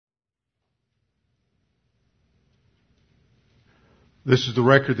This is the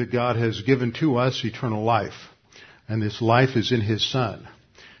record that God has given to us, eternal life. And this life is in His Son.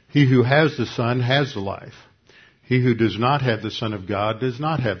 He who has the Son has the life. He who does not have the Son of God does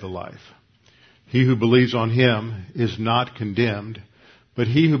not have the life. He who believes on Him is not condemned, but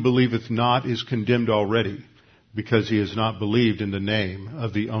he who believeth not is condemned already, because he has not believed in the name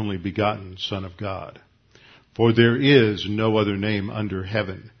of the only begotten Son of God. For there is no other name under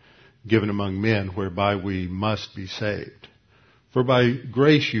heaven given among men whereby we must be saved. For by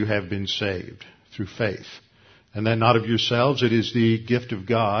grace you have been saved through faith, and that not of yourselves, it is the gift of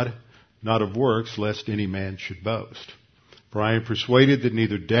God, not of works, lest any man should boast. For I am persuaded that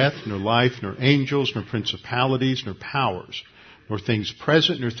neither death, nor life, nor angels, nor principalities, nor powers, nor things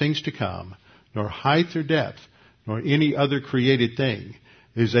present, nor things to come, nor height or depth, nor any other created thing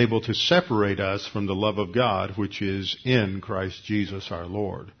is able to separate us from the love of God which is in Christ Jesus our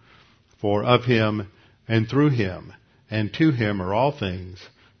Lord. For of Him, and through Him, and to Him are all things,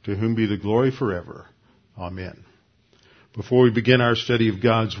 to whom be the glory forever. Amen. Before we begin our study of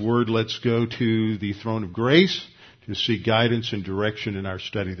God's Word, let's go to the throne of grace to seek guidance and direction in our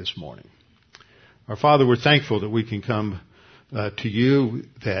study this morning. Our Father, we're thankful that we can come to You,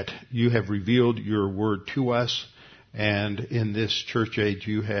 that You have revealed Your Word to us, and in this church age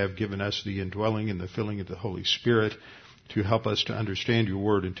You have given us the indwelling and the filling of the Holy Spirit to help us to understand Your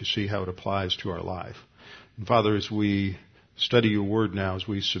Word and to see how it applies to our life. And Father, as we study Your Word now, as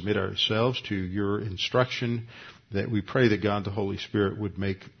we submit ourselves to Your instruction, that we pray that God the Holy Spirit would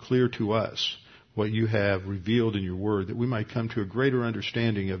make clear to us what You have revealed in Your Word, that we might come to a greater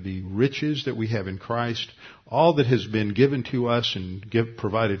understanding of the riches that we have in Christ, all that has been given to us and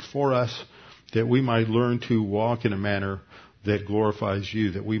provided for us, that we might learn to walk in a manner that glorifies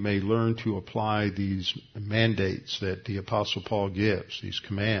You, that we may learn to apply these mandates that the Apostle Paul gives, these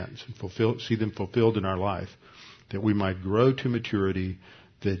commands, and see them fulfilled in our life, that we might grow to maturity,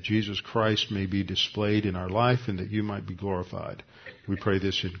 that Jesus Christ may be displayed in our life, and that You might be glorified. We pray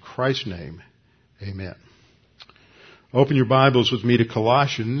this in Christ's name. Amen. Open your Bibles with me to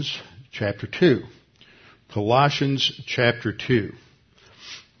Colossians chapter 2. Colossians chapter 2.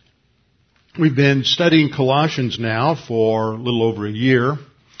 We've been studying Colossians now for a little over a year,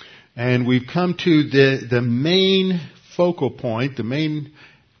 and we've come to the main focal point, the main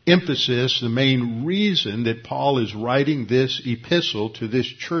emphasis, the main reason that Paul is writing this epistle to this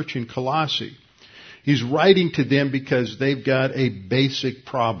church in Colossae. He's writing to them because they've got a basic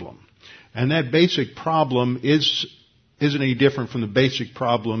problem. And that basic problem isn't any different from the basic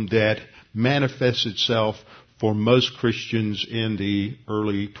problem that manifests itself for most Christians in the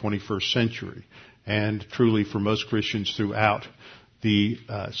early 21st century, and truly for most Christians throughout the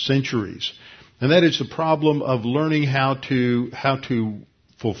centuries. And that is the problem of learning how to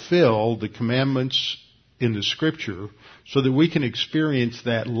fulfill the commandments in the Scripture so that we can experience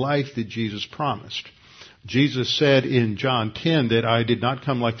that life that Jesus promised. Jesus said in John 10 that I did not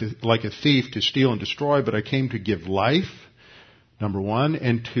come like a thief to steal and destroy, but I came to give life, number one,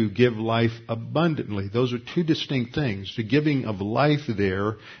 and to give life abundantly. Those are two distinct things. The giving of life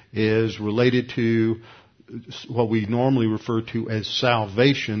there is related to what we normally refer to as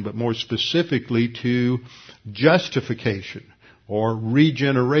salvation, but more specifically to justification or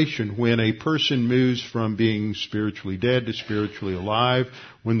regeneration, when a person moves from being spiritually dead to spiritually alive,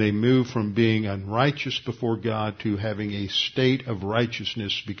 when they move from being unrighteous before God to having a state of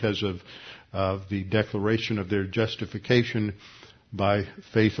righteousness because of the declaration of their justification by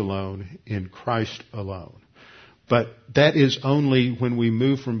faith alone, in Christ alone. But that is only when we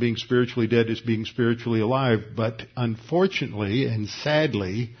move from being spiritually dead to being spiritually alive. But unfortunately and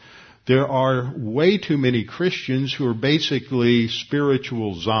sadly, there are way too many Christians who are basically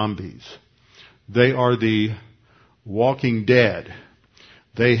spiritual zombies. They are the walking dead.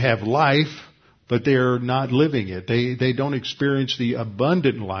 They have life, but they're not living it. They don't experience the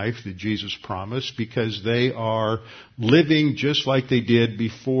abundant life that Jesus promised because they are living just like they did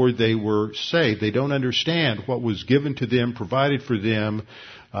before they were saved. They don't understand what was given to them, provided for them,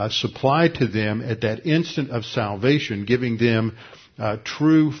 supplied to them at that instant of salvation, giving them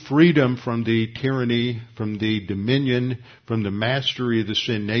true freedom from the tyranny, from the dominion, from the mastery of the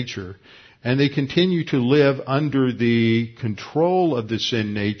sin nature. And they continue to live under the control of the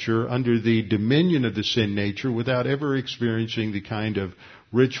sin nature, under the dominion of the sin nature, without ever experiencing the kind of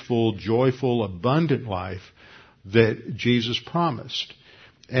rich, full, joyful, abundant life that Jesus promised.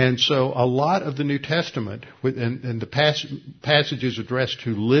 And so a lot of the New Testament, and the passages addressed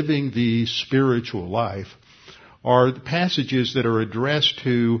to living the spiritual life, are the passages that are addressed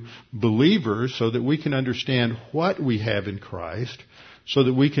to believers so that we can understand what we have in Christ, so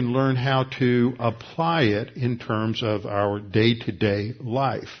that we can learn how to apply it in terms of our day-to-day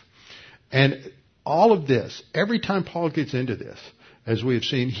life. And all of this, every time Paul gets into this, as we have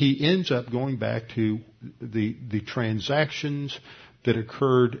seen, he ends up going back to the transactions that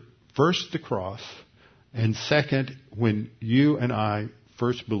occurred first at the cross, and second, when you and I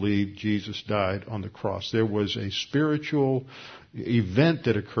first believed Jesus died on the cross. There was a spiritual event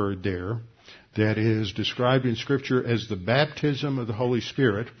that occurred there that is described in Scripture as the baptism of the Holy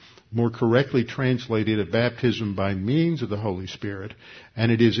Spirit, more correctly translated a baptism by means of the Holy Spirit.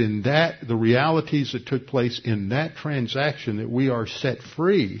 And it is in that, the realities that took place in that transaction, that we are set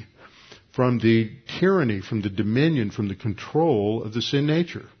free from the tyranny, from the dominion, from the control of the sin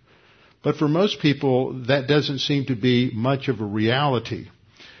nature. But for most people, that doesn't seem to be much of a reality.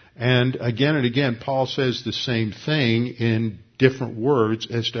 And again, Paul says the same thing in different words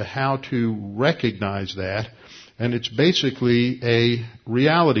as to how to recognize that. And it's basically a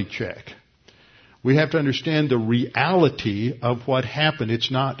reality check. We have to understand the reality of what happened. It's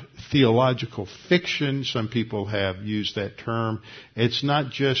not theological fiction. Some people have used that term. It's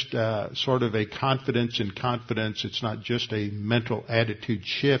not just sort of a confidence in confidence. It's not just a mental attitude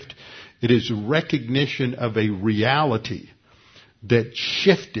shift. It is recognition of a reality that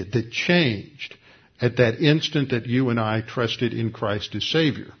shifted, that changed at that instant that you and I trusted in Christ as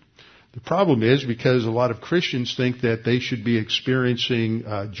Savior. The problem is because a lot of Christians think that they should be experiencing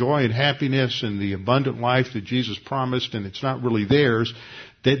joy and happiness and the abundant life that Jesus promised, and it's not really theirs,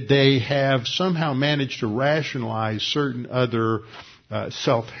 that they have somehow managed to rationalize certain other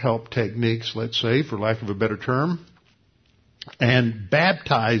self-help techniques, let's say, for lack of a better term, and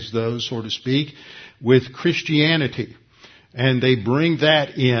baptize those, so to speak, with Christianity. And they bring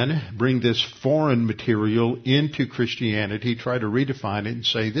this foreign material into Christianity, try to redefine it and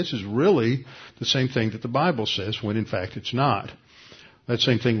say this is really the same thing that the Bible says, when in fact it's not. That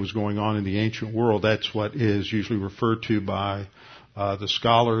same thing was going on in the ancient world. That's what is usually referred to by the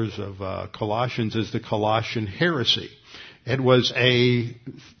scholars of Colossians as the Colossian heresy. It was a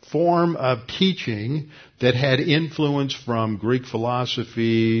form of teaching that had influence from Greek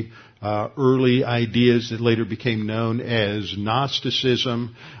philosophy, early ideas that later became known as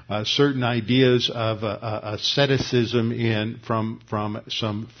Gnosticism, certain ideas of asceticism from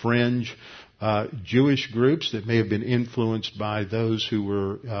some fringe Jewish groups that may have been influenced by those who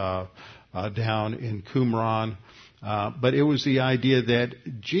were down in Qumran. But it was the idea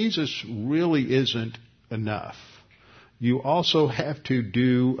that Jesus really isn't enough. You also have to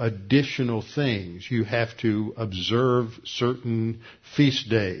do additional things. You have to observe certain feast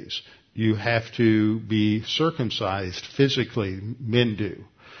days. You have to be circumcised physically, men do.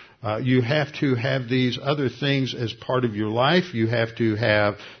 You have to have these other things as part of your life. You have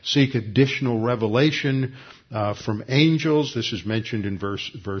to seek additional revelation from angels. This is mentioned in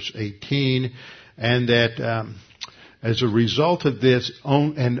verse 18. And that as a result of this,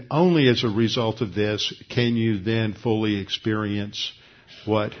 and only as a result of this, can you then fully experience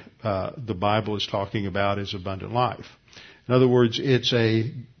what the Bible is talking about as abundant life. In other words, it's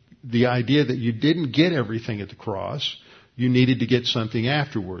the idea that you didn't get everything at the cross. You needed to get something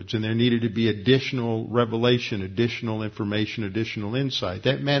afterwards, and there needed to be additional revelation, additional information, additional insight.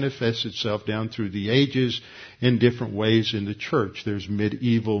 That manifests itself down through the ages in different ways in the church. There's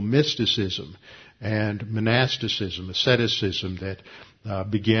medieval mysticism and monasticism, asceticism that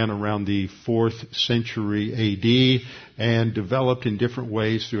began around the 4th century A.D. and developed in different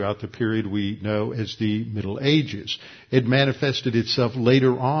ways throughout the period we know as the Middle Ages. It manifested itself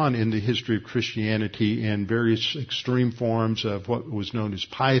later on in the history of Christianity in various extreme forms of what was known as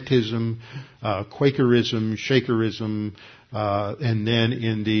pietism, Quakerism, Shakerism, and then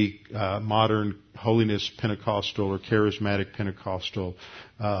in the modern holiness Pentecostal or charismatic Pentecostal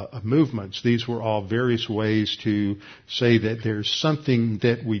movements. These were all various ways to say that there's something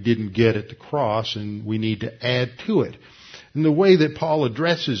that we didn't get at the cross and we need to add to it. And the way that Paul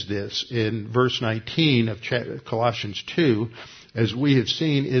addresses this in verse 19 of Colossians 2, as we have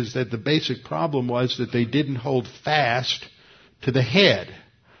seen, is that the basic problem was that they didn't hold fast to the head.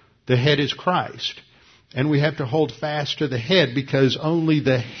 The head is Christ. And we have to hold fast to the head because only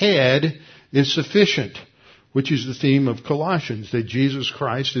the head is sufficient, which is the theme of Colossians, that Jesus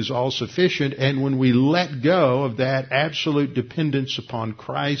Christ is all sufficient. And when we let go of that absolute dependence upon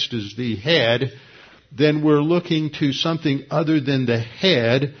Christ as the head, then we're looking to something other than the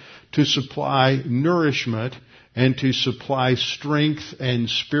head to supply nourishment and to supply strength and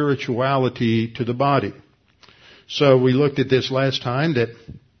spirituality to the body. So we looked at this last time, that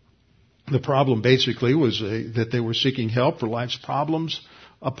the problem basically was that they were seeking help for life's problems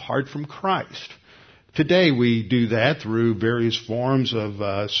apart from Christ. Today we do that through various forms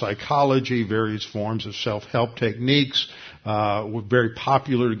of psychology, various forms of self-help techniques. We're very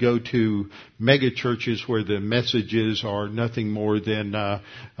popular to go to mega churches where the messages are nothing more than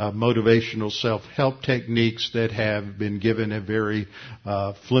motivational self-help techniques that have been given a very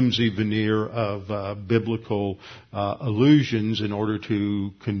flimsy veneer of biblical illusions in order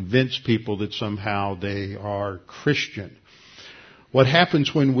to convince people that somehow they are Christian. What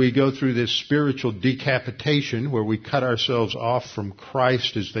happens when we go through this spiritual decapitation, where we cut ourselves off from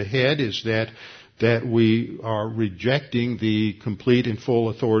Christ as the head, is that we are rejecting the complete and full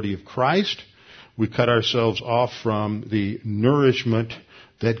authority of Christ. We cut ourselves off from the nourishment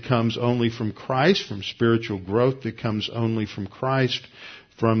that comes only from Christ, from spiritual growth that comes only from Christ,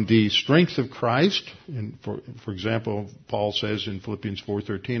 from the strength of Christ. And for example, Paul says in Philippians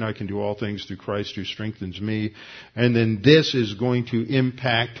 4:13, I can do all things through Christ who strengthens me. And then this is going to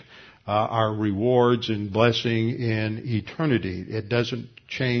impact our rewards and blessing in eternity. It doesn't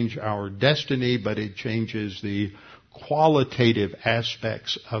change our destiny, but it changes the qualitative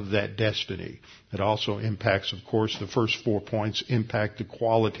aspects of that destiny. It also impacts, of course, the first 4 points impact the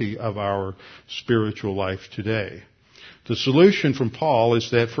quality of our spiritual life today. The solution from Paul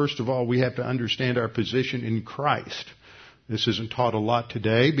is that, first of all, we have to understand our position in Christ. This isn't taught a lot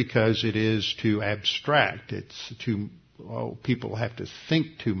today because it is too abstract. It's too, people have to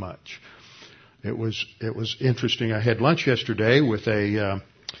think too much. It was interesting. I had lunch yesterday with a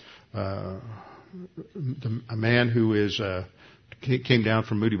man who came down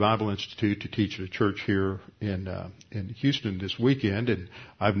from Moody Bible Institute to teach at a church here in Houston this weekend, and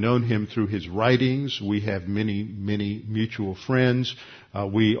I've known him through his writings. We have many mutual friends.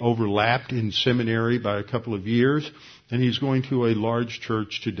 We overlapped in seminary by a couple of years, and he's going to a large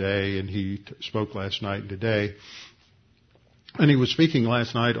church today, and he spoke last night and today. And he was speaking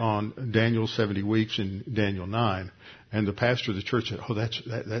last night on Daniel's 70 weeks in Daniel 9. And the pastor of the church said,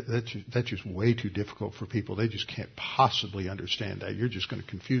 that's just way too difficult for people. They just can't possibly understand that. You're just going to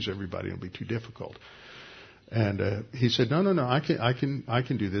confuse everybody. It'll be too difficult. And he said, no, I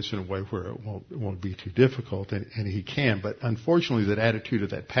can do this in a way where it won't be too difficult, and he can. But unfortunately, that attitude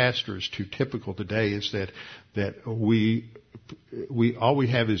of that pastor is too typical today. Is that we all we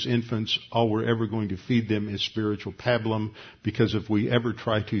have is infants. All we're ever going to feed them is spiritual pablum, because if we ever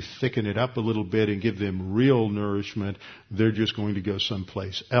try to thicken it up a little bit and give them real nourishment, they're just going to go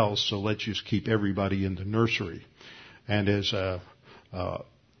someplace else. So let's just keep everybody in the nursery. And as Earl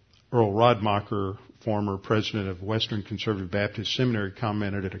Rodmacher, former president of Western Conservative Baptist Seminary,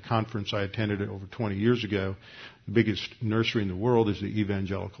 commented at a conference I attended over 20 years ago, the biggest nursery in the world is the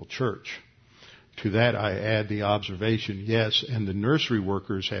evangelical church. To that I add the observation, yes, and the nursery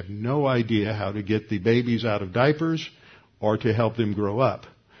workers have no idea how to get the babies out of diapers or to help them grow up.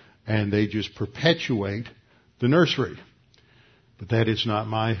 And they just perpetuate the nursery. But that is not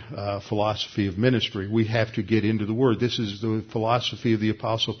my philosophy of ministry. We have to get into the Word. This is the philosophy of the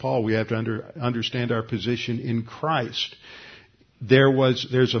Apostle Paul. We have to understand our position in Christ.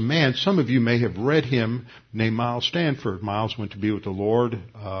 There's a man, some of you may have read him, named Miles Stanford. Miles went to be with the Lord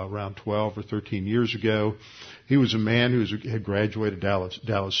around 12 or 13 years ago. He was a man who had graduated Dallas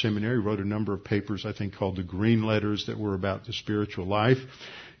Seminary, wrote a number of papers, I think, called the Green Letters, that were about the spiritual life.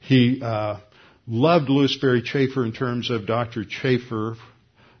 He loved Louis Sperry Chafer in terms of Dr. Chafer's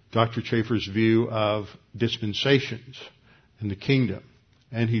view of dispensations and the kingdom.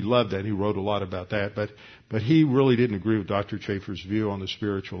 And he loved that. He wrote a lot about that. But he really didn't agree with Dr. Chafer's view on the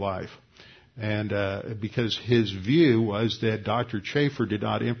spiritual life. And because his view was that Dr. Chafer did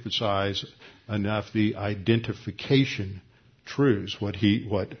not emphasize enough the identification truths, what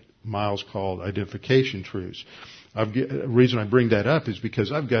Miles called identification truths. The reason I bring that up is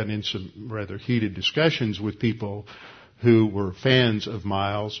because I've gotten in some rather heated discussions with people who were fans of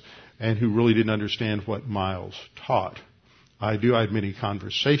Miles and who really didn't understand what Miles taught. I had many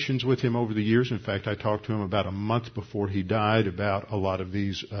conversations with him over the years. In fact, I talked to him about a month before he died about a lot of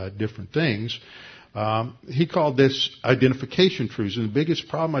these different things. He called this identification truths, and the biggest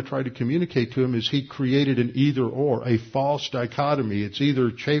problem I tried to communicate to him is he created an either-or, a false dichotomy. It's either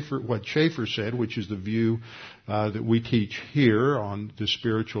what Chafer said, which is the view that we teach here on the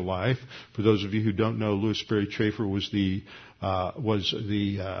spiritual life. For those of you who don't know, Louis Sperry Chafer was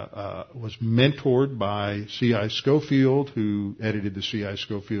mentored by C.I. Scofield, who edited the C.I.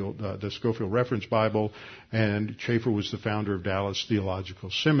 Scofield, the Scofield Reference Bible, and Chafer was the founder of Dallas Theological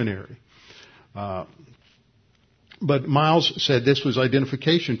Seminary. But Miles said this was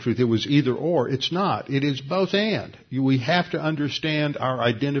identification truth. It was either or. It's not. It is both and. We have to understand our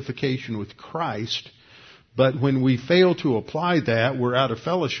identification with Christ But when we fail to apply that, we're out of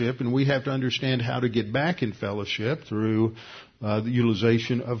fellowship, and we have to understand how to get back in fellowship through the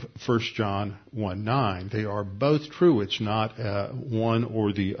utilization of 1 John 1:9. They are both true. It's not one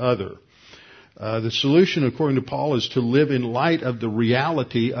or the other. The solution, according to Paul, is to live in light of the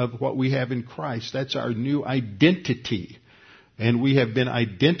reality of what we have in Christ. That's our new identity. And we have been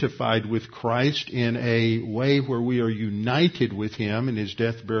identified with Christ in a way where we are united with Him in His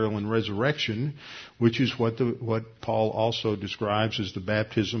death, burial, and resurrection, which is what Paul also describes as the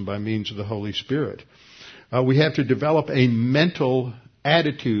baptism by means of the Holy Spirit. We have to develop a mental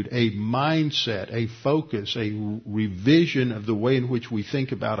attitude, a mindset, a focus, a revision of the way in which we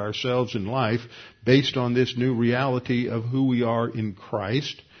think about ourselves in life based on this new reality of who we are in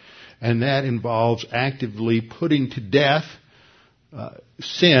Christ. And that involves actively putting to death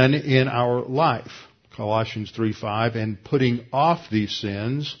sin in our life, Colossians 3:5, and putting off these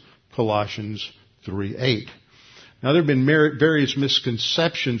sins, Colossians 3:8. Now, there have been various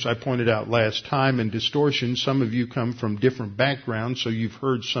misconceptions I pointed out last time and distortions. Some of you come from different backgrounds, so you've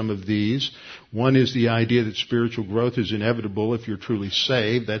heard some of these. One is the idea that spiritual growth is inevitable if you're truly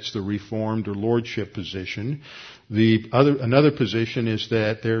saved. That's the Reformed or Lordship position. Another position is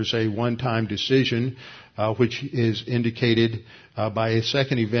that there's a one-time decision, which is indicated by a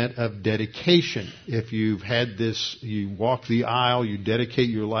second event of dedication. If you've had this, you walk the aisle, you dedicate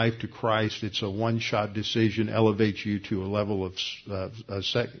your life to Christ, it's a one-shot decision, elevates you to a level of a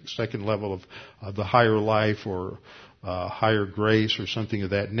second level of the higher life or higher grace or something of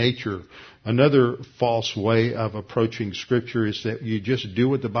that nature. Another false way of approaching Scripture is that you just do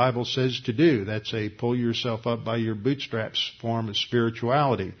what the Bible says to do. That's a pull yourself up by your bootstraps form of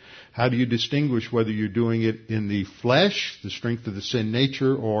spirituality. How do you distinguish whether you're doing it in the flesh, the strength of the sin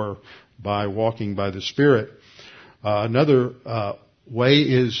nature, or by walking by the Spirit? Another way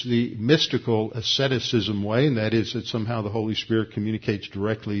is the mystical asceticism way, and that is that somehow the Holy Spirit communicates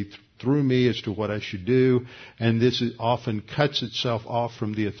directly through me as to what I should do, and this often cuts itself off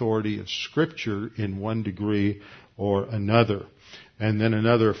from the authority of Scripture in one degree or another. And then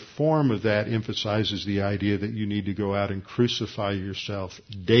another form of that emphasizes the idea that you need to go out and crucify yourself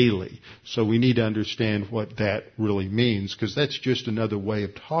daily. So we need to understand what that really means, because that's just another way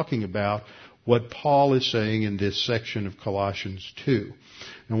of talking about what Paul is saying in this section of Colossians 2.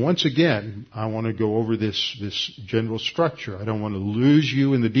 And once again, I want to go over this general structure. I don't want to lose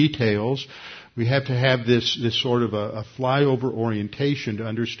you in the details. We have to have this sort of a flyover orientation to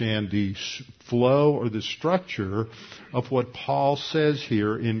understand the flow or the structure of what Paul says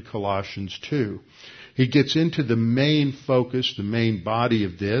here in Colossians 2. He gets into the main focus, the main body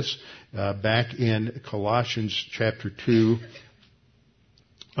of this, back in Colossians chapter 2,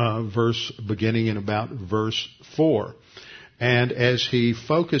 beginning in about verse 4. And as he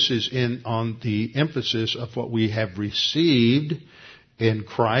focuses in on the emphasis of what we have received in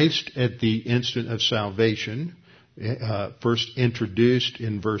Christ at the instant of salvation, first introduced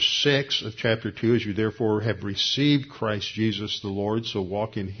in verse 6 of chapter 2, as you therefore have received Christ Jesus the Lord, so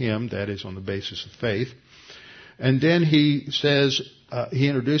walk in Him, that is on the basis of faith. And then he says, he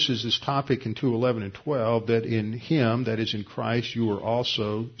introduces this topic in 2:11 and 12, that in Him, that is in Christ, you are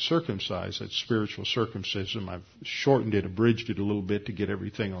also circumcised. That's spiritual circumcision. I've shortened it, abridged it a little bit to get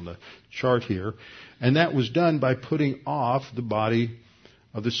everything on the chart here. And that was done by putting off the body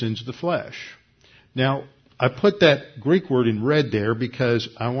of the sins of the flesh. Now, I put that Greek word in red there because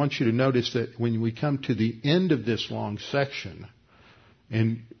I want you to notice that when we come to the end of this long section,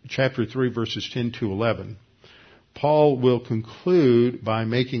 in chapter 3, verses 10 to 11, Paul will conclude by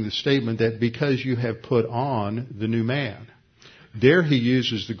making the statement that because you have put on the new man. There he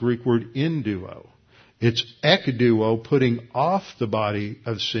uses the Greek word enduo. It's ekduo, putting off the body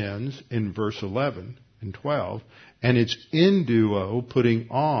of sins in verse 11 and 12, and it's enduo, putting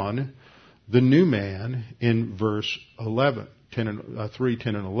on the new man in verse 11, 3,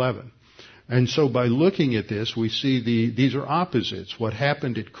 10, and 11. And so by looking at this, we see these are opposites. What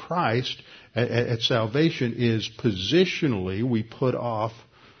happened at Christ at salvation is positionally we put off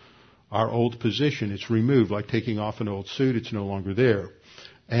our old position. It's removed, like taking off an old suit. It's no longer there.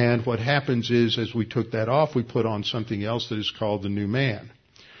 And what happens is, as we took that off, we put on something else that is called the new man.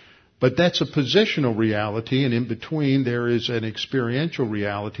 But that's a positional reality, and in between there is an experiential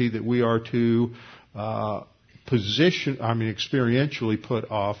reality that we are to experientially put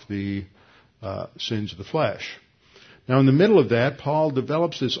off the sins of the flesh. Now, in the middle of that, Paul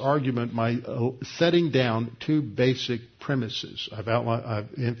develops this argument by setting down two basic premises. I've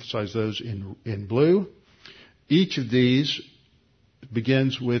emphasized those in blue. Each of these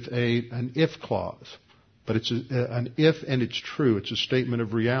begins with an if clause, but it's an if and it's true. It's a statement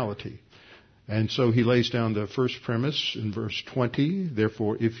of reality. And so he lays down the first premise in verse 20,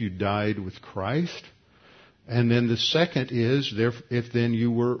 therefore if you died with Christ. And then the second is, if then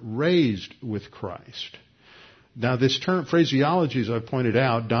you were raised with Christ. Now this term, phraseology, as I've pointed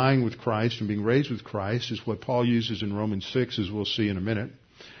out, dying with Christ and being raised with Christ, is what Paul uses in Romans 6, as we'll see in a minute,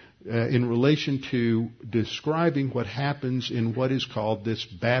 in relation to describing what happens in what is called this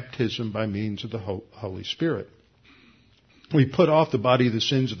baptism by means of the Holy Spirit. We put off the body of the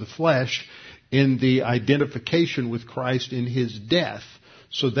sins of the flesh in the identification with Christ in His death.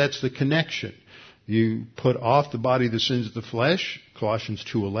 So that's the connection. You put off the body of the sins of the flesh, Colossians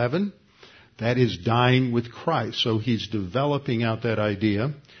 2:11. That is dying with Christ. So he's developing out that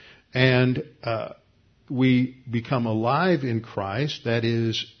idea. And we become alive in Christ. That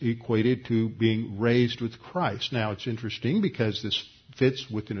is equated to being raised with Christ. Now it's interesting because this fits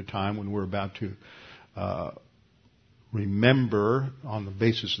within a time when we're about to remember, on the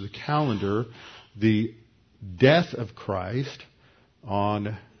basis of the calendar, the death of Christ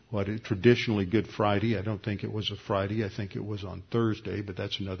on what is traditionally Good Friday. I don't think it was a Friday. I think it was on Thursday, but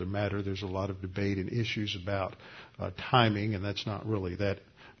that's another matter. There's a lot of debate and issues about timing, and that's not really that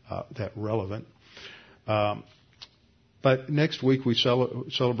relevant. But next week we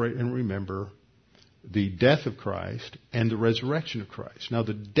celebrate and remember the death of Christ and the resurrection of Christ. Now,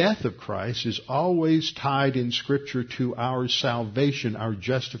 the death of Christ is always tied in Scripture to our salvation, our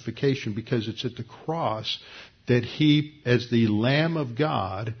justification, because it's at the cross that He, as the Lamb of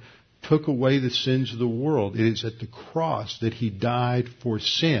God, took away the sins of the world. It is at the cross that He died for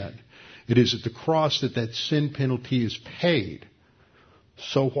sin. It is at the cross that sin penalty is paid.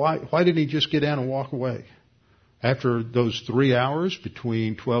 So why didn't He just get down and walk away? After those 3 hours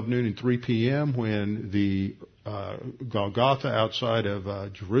between 12 noon and 3 p.m. when the Golgotha outside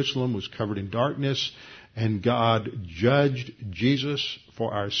of Jerusalem was covered in darkness and God judged Jesus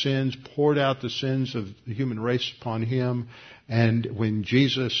for our sins, poured out the sins of the human race upon Him. And when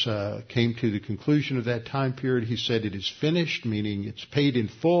Jesus came to the conclusion of that time period, He said, "It is finished," meaning it's paid in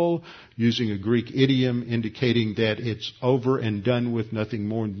full, using a Greek idiom indicating that it's over and done with, nothing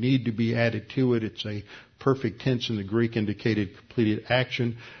more need to be added to it. It's a perfect tense in the Greek, indicated completed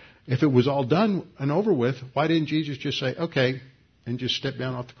action. If it was all done and over with, why didn't Jesus just say, okay, and just step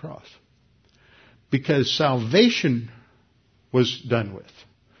down off the cross? Because salvation was done with.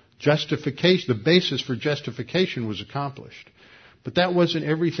 Justification, the basis for justification was accomplished. But that wasn't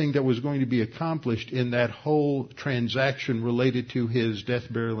everything that was going to be accomplished in that whole transaction related to His death,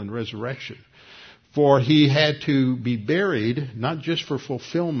 burial, and resurrection. For He had to be buried, not just for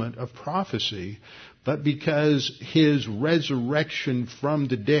fulfillment of prophecy, but because His resurrection from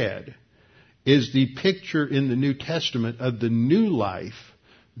the dead is the picture in the New Testament of the new life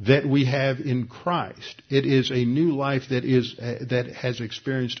that we have in Christ. It is a new life that has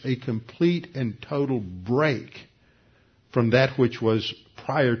experienced a complete and total break from that which was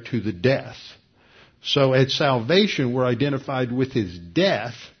prior to the death. So at salvation, we're identified with His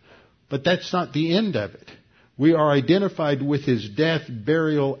death, but that's not the end of it. We are identified with His death,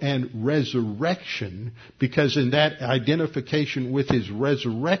 burial, and resurrection, because in that identification with His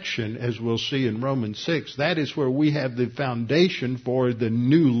resurrection, as we'll see in Romans 6, that is where we have the foundation for the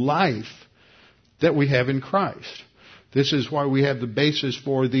new life that we have in Christ. This is why we have the basis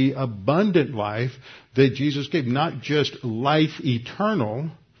for the abundant life that Jesus gave. Not just life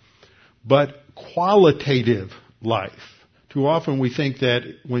eternal, but qualitative life. Too often we think that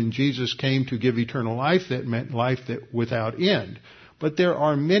when Jesus came to give eternal life, that meant life that without end. But there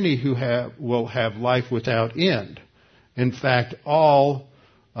are many who will have life without end. In fact, all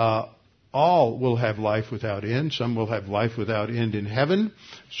will have life without end. Some will have life without end in heaven.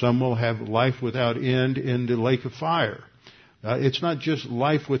 Some will have life without end in the lake of fire. It's not just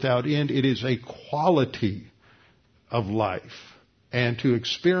life without end. It is a quality of life. And to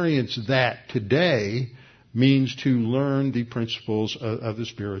experience that today means to learn the principles of the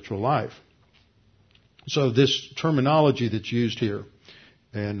spiritual life. So this terminology that's used here,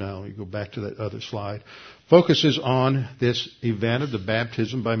 and now we go back to that other slide, focuses on this event of the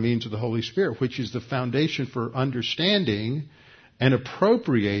baptism by means of the Holy Spirit, which is the foundation for understanding and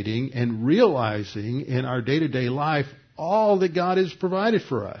appropriating and realizing in our day-to-day life all that God has provided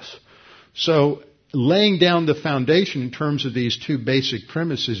for us. So laying down the foundation in terms of these two basic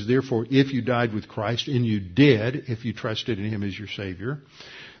premises, therefore, if you died with Christ, and you did, if you trusted in Him as your Savior,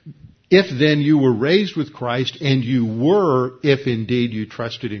 if then you were raised with Christ, and you were, if indeed you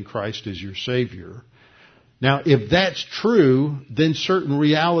trusted in Christ as your Savior. Now, if that's true, then certain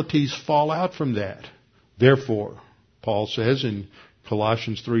realities fall out from that. Therefore, Paul says in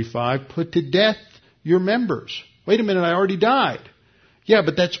Colossians 3:5, put to death your members. Wait a minute, I already died. Yeah,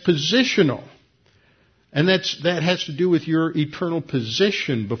 but that's positional. And that has to do with your eternal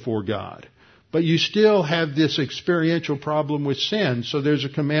position before God. But you still have this experiential problem with sin. So there's a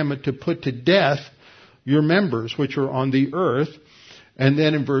commandment to put to death your members which are on the earth. And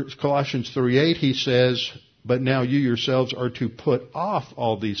then in Colossians 3:8 he says, but now you yourselves are to put off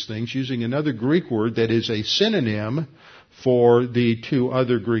all these things, using another Greek word that is a synonym for the two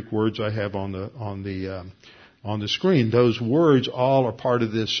other Greek words I have on the screen. Those words all are part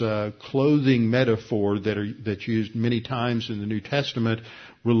of this clothing metaphor that's used many times in the New Testament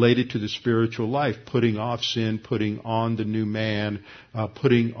related to the spiritual life, putting off sin, putting on the new man,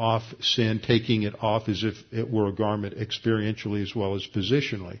 putting off sin, taking it off as if it were a garment experientially as well as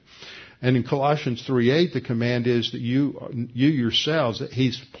positionally. And in Colossians 3:8, the command is that you yourselves, that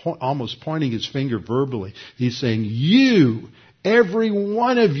he's almost pointing his finger verbally. He's saying, you, every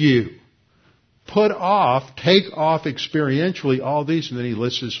one of you, take off experientially all these, and then he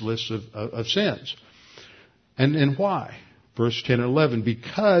lists this list of sins. And why? Verse 10 and 11,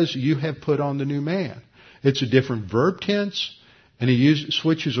 because you have put on the new man. It's a different verb tense, and he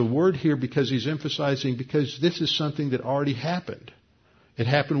switches a word here because he's emphasizing, because this is something that already happened. It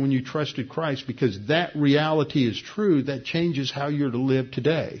happened when you trusted Christ, because that reality is true. That changes how you're to live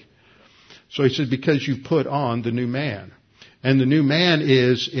today. So he said, because you've put on the new man. And the new man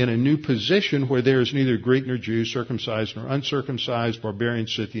is in a new position where there is neither Greek nor Jew, circumcised nor uncircumcised, barbarian,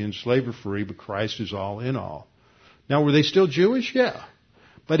 Scythian, slave or free, but Christ is all in all. Now, were they still Jewish? Yeah.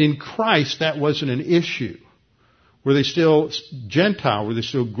 But in Christ, that wasn't an issue. Were they still Gentile? Were they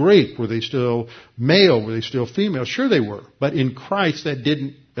still Greek? Were they still male? Were they still female? Sure they were. But in Christ,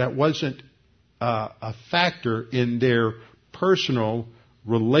 that wasn't a factor in their personal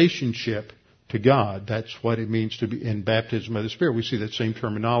relationship to God. That's what it means to be in baptism by the Spirit. We see that same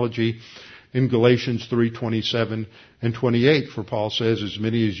terminology in Galatians 3:27 and 28. For Paul says, as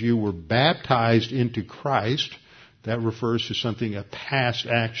many as you were baptized into Christ, that refers to something, a past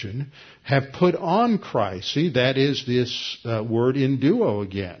action, have put on Christ. See, that is this word enduo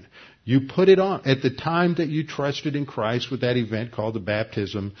again. You put it on at the time that you trusted in Christ with that event called the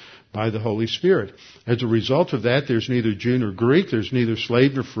baptism by the Holy Spirit. As a result of that, there's neither Jew nor Greek, there's neither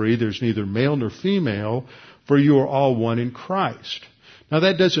slave nor free, there's neither male nor female, for you are all one in Christ. Now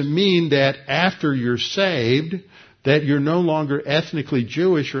that doesn't mean that after you're saved, that you're no longer ethnically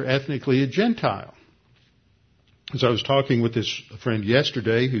Jewish or ethnically a Gentile. As I was talking with this friend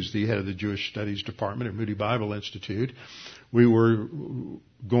yesterday, who's the head of the Jewish Studies Department at Moody Bible Institute, we were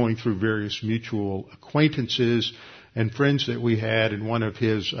going through various mutual acquaintances and friends that we had, and one of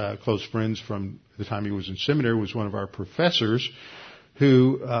his close friends from the time he was in seminary was one of our professors,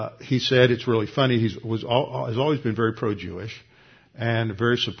 who he said, it's really funny, has always been very pro-Jewish and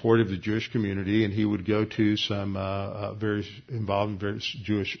very supportive of the Jewish community, and he would go to some very involved in various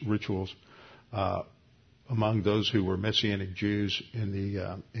Jewish rituals among those who were Messianic Jews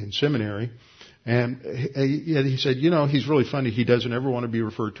in seminary. And he said, he's really funny. He doesn't ever want to be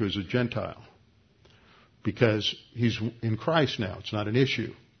referred to as a Gentile because he's in Christ now. It's not an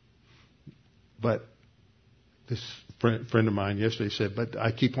issue. But this friend of mine yesterday said, but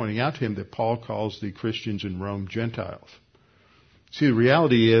I keep pointing out to him that Paul calls the Christians in Rome Gentiles. See, the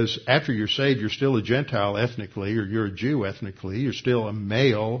reality is, after you're saved, you're still a Gentile ethnically, or you're a Jew ethnically. You're still a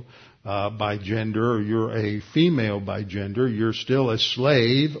male by gender, or you're a female by gender. You're still a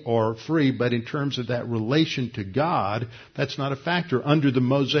slave or free, but in terms of that relation to God, that's not a factor. Under the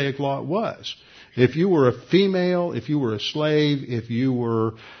Mosaic law, it was. If you were a female, if you were a slave, if you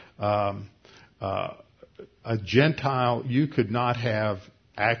were a Gentile, you could not have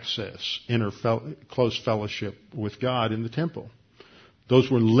access, close fellowship with God in the temple. Those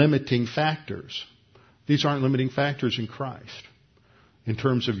were limiting factors. These aren't limiting factors in Christ, in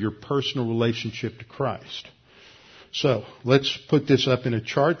terms of your personal relationship to Christ. So, let's put this up in a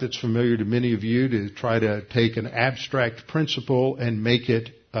chart that's familiar to many of you to try to take an abstract principle and make it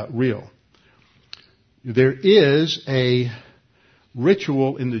real. There is a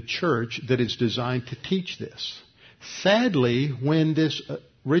ritual in the church that is designed to teach this. Sadly, when this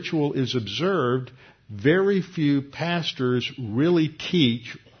ritual is observed, very few pastors really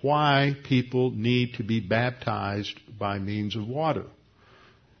teach why people need to be baptized by means of water.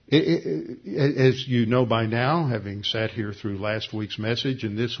 As you know by now, having sat here through last week's message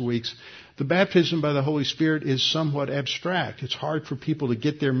and this week's, the baptism by the Holy Spirit is somewhat abstract. It's hard for people to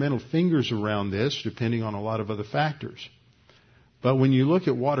get their mental fingers around this, depending on a lot of other factors. But when you look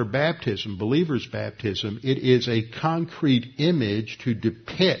at water baptism, believer's baptism, it is a concrete image to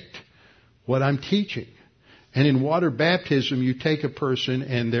depict what I'm teaching. And in water baptism, you take a person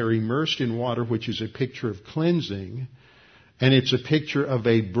and they're immersed in water, which is a picture of cleansing, And it's a picture of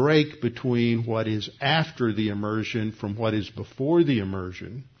a break between what is after the immersion from what is before the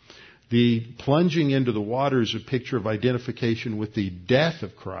immersion. The plunging into the water is a picture of identification with the death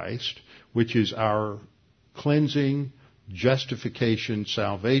of Christ, which is our cleansing, justification,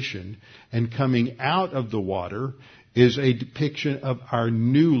 salvation. And coming out of the water is a depiction of our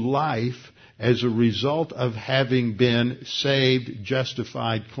new life as a result of having been saved,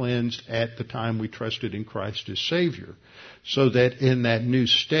 justified, cleansed at the time we trusted in Christ as Savior. So that in that new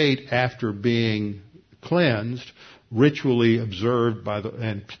state, after being cleansed, ritually observed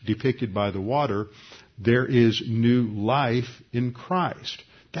and depicted by the water, there is new life in Christ.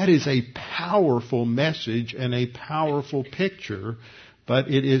 That is a powerful message and a powerful picture, but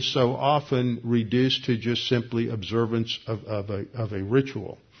it is so often reduced to just simply observance of a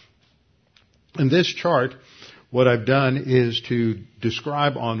ritual. In this chart, what I've done is to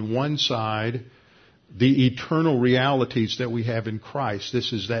describe on one side the eternal realities that we have in Christ.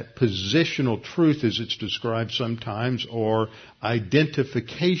 This is that positional truth as it's described sometimes, or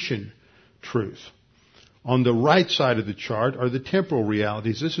identification truth. On the right side of the chart are the temporal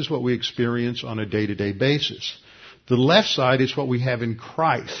realities. This is what we experience on a day-to-day basis. The left side is what we have in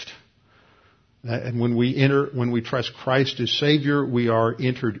Christ. And when we trust Christ as Savior, we are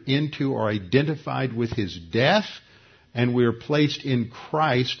entered into or identified with His death, and we are placed in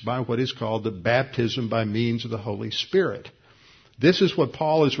Christ by what is called the baptism by means of the Holy Spirit. This is what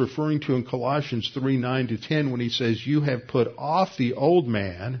Paul is referring to in Colossians 3:9-10 when he says, "You have put off the old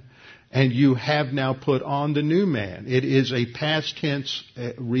man, and you have now put on the new man." It is a past tense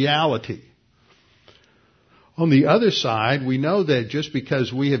reality. On the other side, we know that just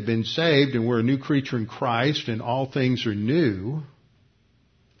because we have been saved and we're a new creature in Christ and all things are new,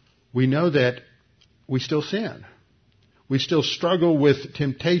 we know that we still sin. We still struggle with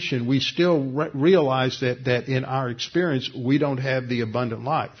temptation. We still realize that in our experience, we don't have the abundant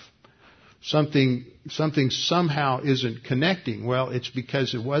life. Something somehow isn't connecting. Well, it's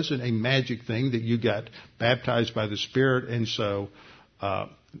because it wasn't a magic thing that you got baptized by the Spirit and so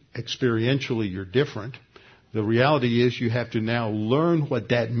experientially you're different. The reality is you have to now learn what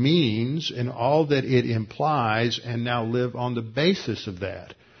that means and all that it implies and now live on the basis of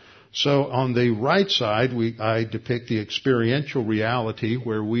that. So on the right side, I depict the experiential reality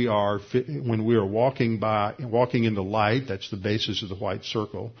where we are, when we are walking in the light, that's the basis of the white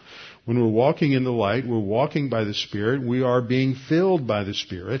circle. When we're walking in the light, we're walking by the Spirit, we are being filled by the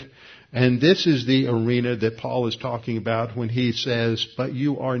Spirit. And this is the arena that Paul is talking about when he says, but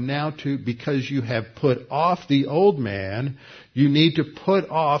you are now because you have put off the old man, you need to put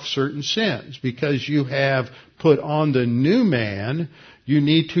off certain sins. Because you have put on the new man, you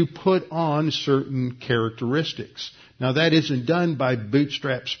need to put on certain characteristics. Now that isn't done by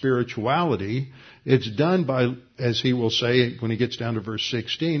bootstrap spirituality. It's done by, as he will say when he gets down to verse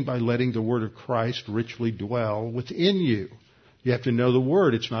 16, by letting the word of Christ richly dwell within you. You have to know the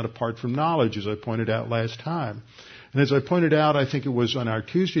Word. It's not apart from knowledge, as I pointed out last time. And as I pointed out, I think it was on our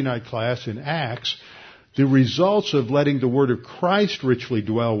Tuesday night class in Acts, the results of letting the Word of Christ richly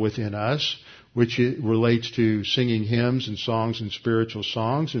dwell within us, which it relates to singing hymns and songs and spiritual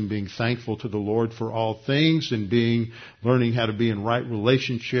songs and being thankful to the Lord for all things and learning how to be in right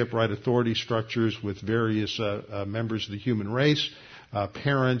relationship, right authority structures with various members of the human race,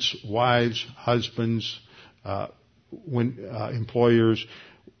 parents, wives, husbands, employers.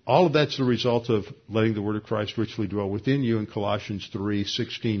 All of that's the result of letting the Word of Christ richly dwell within you in Colossians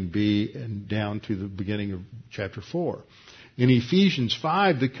 3:16b and down to the beginning of chapter 4. In Ephesians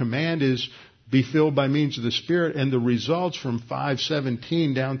 5, the command is be filled by means of the Spirit, and the results from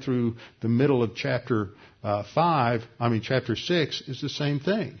 5:17 down through the middle of chapter 6 is the same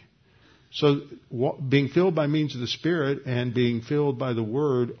thing. So being filled by means of the Spirit and being filled by the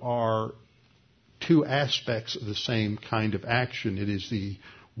Word are two aspects of the same kind of action. It is the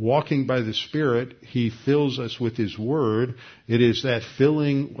walking by the Spirit. He fills us with His Word. It is that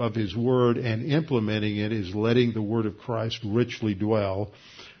filling of His Word and implementing it is letting the Word of Christ richly dwell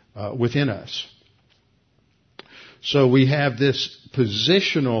within us. So we have this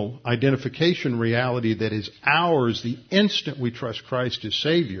positional identification reality that is ours the instant we trust Christ as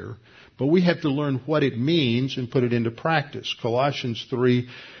Savior, but we have to learn what it means and put it into practice. Colossians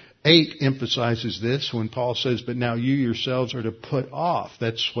 3:8 emphasizes this when Paul says, but now you yourselves are to put off.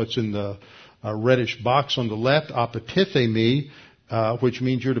 That's what's in the reddish box on the left, apotithemi, which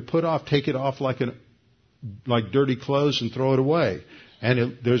means you're to put off, take it off like dirty clothes and throw it away.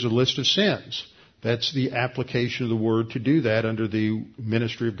 And there's a list of sins. That's the application of the Word to do that under the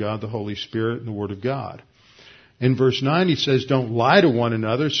ministry of God, the Holy Spirit, and the Word of God. In verse 9 he says, don't lie to one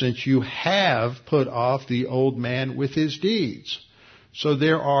another since you have put off the old man with his deeds. So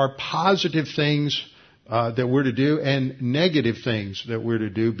there are positive things that we're to do and negative things that we're to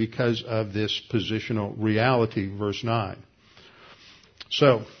do because of this positional reality, verse 9.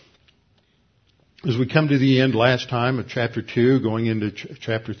 So, as we come to the end last time of chapter 2, going into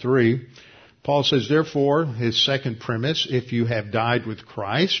chapter 3, Paul says, therefore, his second premise, if you have died with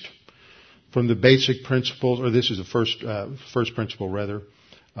Christ, from the basic principles, or this is the first principle rather,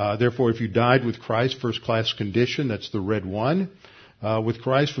 therefore if you died with Christ, first class condition, that's the red one, with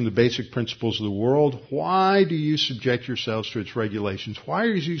Christ from the basic principles of the world, why do you subject yourselves to its regulations? Why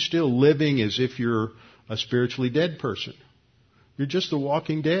are you still living as if you're a spiritually dead person? You're just the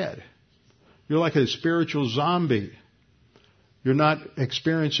walking dead. You're like a spiritual zombie. You're not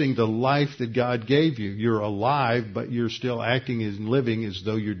experiencing the life that God gave you. You're alive, but you're still acting and living as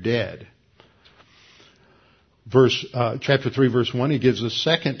though you're dead. Chapter 3, verse 1, he gives a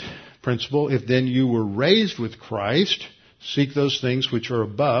second principle. If then you were raised with Christ, seek those things which are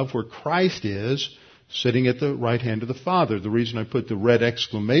above, where Christ is, sitting at the right hand of the Father. The reason I put the red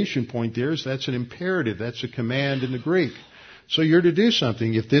exclamation point there is that's an imperative. That's a command in the Greek. So you're to do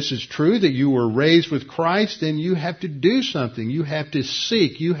something. If this is true that you were raised with Christ, then you have to do something. You have to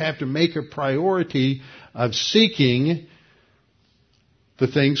seek. You have to make a priority of seeking the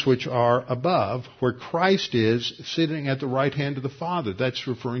things which are above, where Christ is sitting at the right hand of the Father. That's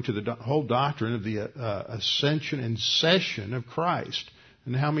referring to the whole doctrine of the ascension and session of Christ.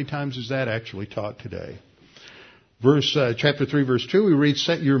 And how many times is that actually taught today? Chapter 3, verse 2, we read,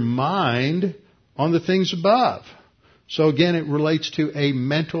 set your mind on the things above. So again, it relates to a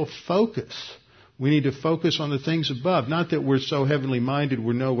mental focus. We need to focus on the things above. Not that we're so heavenly minded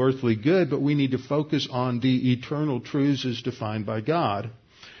we're no earthly good, but we need to focus on the eternal truths as defined by God.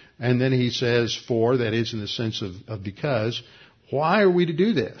 And then he says, for, that is in the sense of because. Why are we to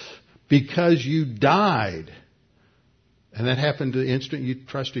do this? Because you died. And that happened the instant you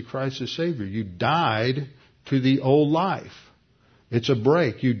trusted Christ as Savior. You died to the old life. It's a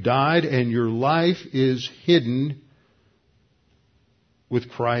break. You died and your life is hidden with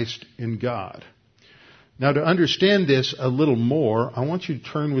Christ in God. Now, to understand this a little more, I want you to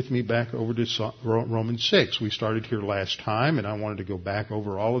turn with me back over to Romans 6. We started here last time, and I wanted to go back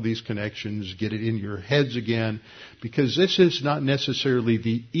over all of these connections, get it in your heads again, because this is not necessarily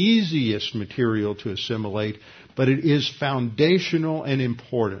the easiest material to assimilate, but it is foundational and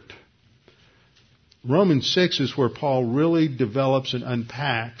important. Romans 6 is where Paul really develops and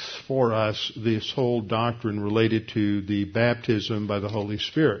unpacks for us this whole doctrine related to the baptism by the Holy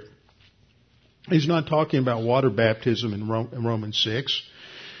Spirit. He's not talking about water baptism in Romans 6.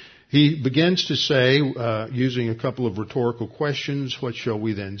 He begins to say, using a couple of rhetorical questions, what shall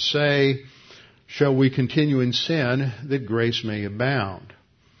we then say? Shall we continue in sin that grace may abound?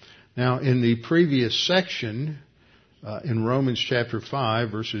 Now, in the previous section, in Romans chapter 5,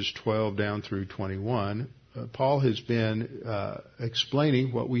 verses 12 down through 21, Paul has been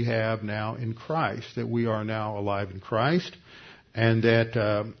explaining what we have now in Christ, that we are now alive in Christ, and that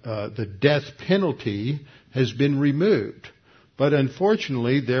the death penalty has been removed. But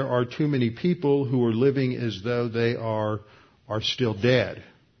unfortunately, there are too many people who are living as though they are still dead,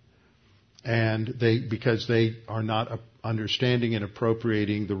 and because they are not understanding and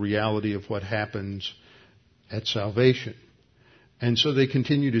appropriating the reality of what happens at salvation. And so they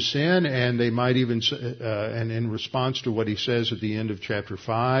continue to sin, and they might even, and in response to what he says at the end of chapter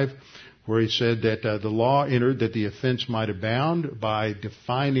 5, where he said that the law entered that the offense might abound by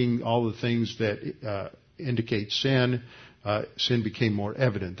defining all the things that indicate sin, sin became more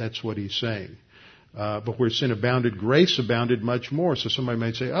evident. That's what he's saying. But where sin abounded, grace abounded much more. So somebody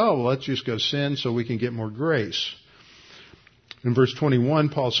might say, oh, well, let's just go sin so we can get more grace. In verse 21,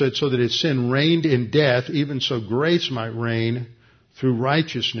 Paul said, so that as sin reigned in death, even so grace might reign through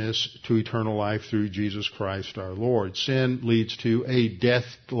righteousness to eternal life through Jesus Christ our Lord. Sin leads to a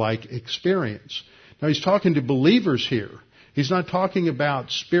death-like experience. Now, he's talking to believers here. He's not talking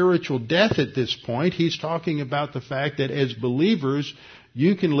about spiritual death at this point. He's talking about the fact that as believers,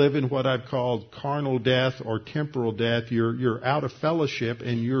 you can live in what I've called carnal death or temporal death. You're out of fellowship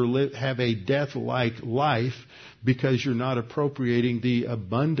and have a death-like life because you're not appropriating the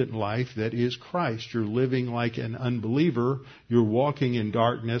abundant life that is Christ. You're living like an unbeliever. You're walking in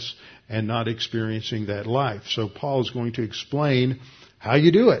darkness and not experiencing that life. So Paul is going to explain how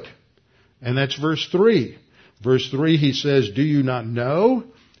you do it. And that's verse 3. Verse 3, he says, do you not know?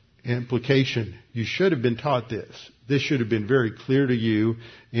 Implication, you should have been taught this. This should have been very clear to you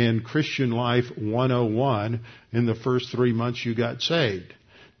in Christian Life 101 in the first 3 months you got saved.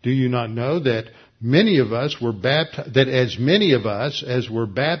 Do you not know that many of us were baptized, that as many of us as were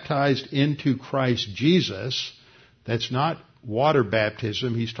baptized into Christ Jesus, that's not water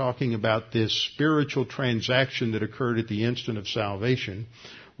baptism. He's talking about this spiritual transaction that occurred at the instant of salvation,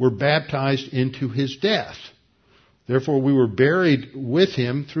 were baptized into his death. Therefore, we were buried with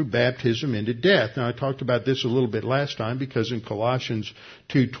him through baptism into death. Now, I talked about this a little bit last time because in Colossians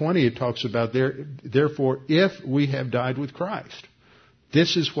 2:20 it talks about therefore, if we have died with Christ.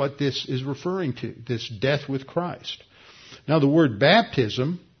 This is what this is referring to, this death with Christ. Now, the word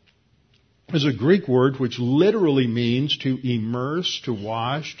baptism is a Greek word which literally means to immerse, to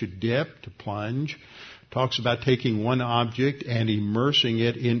wash, to dip, to plunge. It talks about taking one object and immersing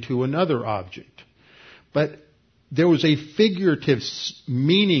it into another object. But there was a figurative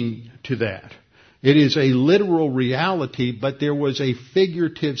meaning to that. It is a literal reality, but there was a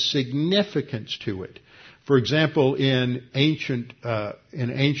figurative significance to it. For example, in ancient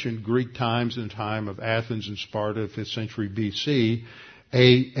Greek times, in the time of Athens and Sparta, 5th century BC,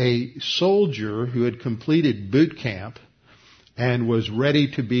 a soldier who had completed boot camp and was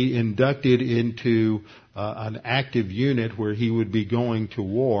ready to be inducted into an active unit where he would be going to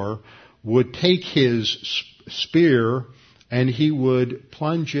war would take his spear and he would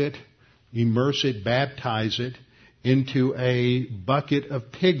plunge it, immerse it, baptize it into a bucket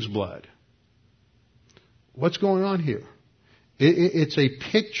of pig's blood. What's going on here? It's a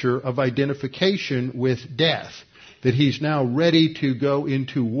picture of identification with death, that he's now ready to go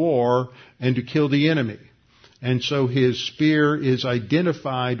into war and to kill the enemy. And so his spear is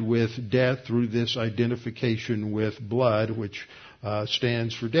identified with death through this identification with blood, which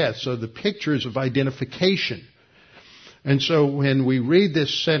stands for death. So the picture is of identification. And so when we read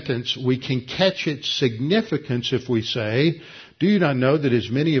this sentence, we can catch its significance if we say, do you not know that as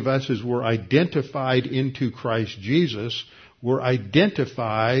many of us as were identified into Christ Jesus were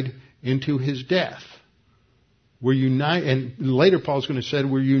identified into his death? We're united, and later Paul's going to say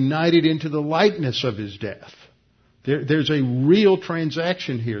we're united into the likeness of his death. There's a real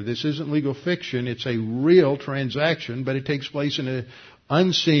transaction here. This isn't legal fiction. It's a real transaction, but it takes place in an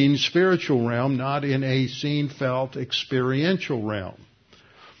unseen spiritual realm, not in a seen, felt, experiential realm.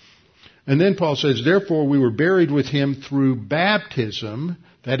 And then Paul says, therefore we were buried with him through baptism.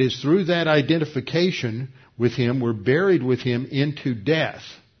 That is, through that identification with him, we're buried with him into death.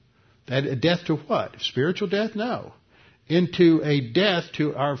 That death to what? Spiritual death? No. Into a death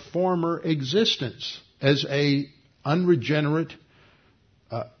to our former existence as a unregenerate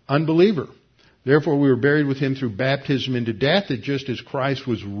unbeliever. Therefore we were buried with him through baptism into death, that just as Christ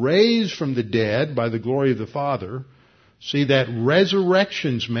was raised from the dead by the glory of the Father. See, that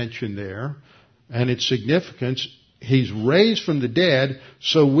resurrection's mentioned there, and its significance. He's raised from the dead,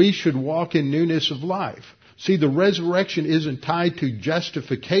 so we should walk in newness of life. See, the resurrection isn't tied to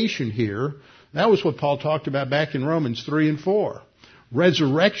justification here. That was what Paul talked about back in Romans 3 and 4.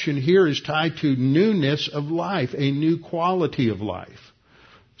 Resurrection here is tied to newness of life, a new quality of life.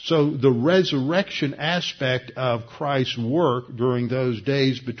 So the resurrection aspect of Christ's work during those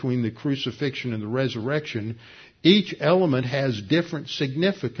days between the crucifixion and the resurrection, each element has different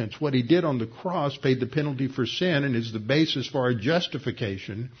significance. What he did on the cross paid the penalty for sin and is the basis for our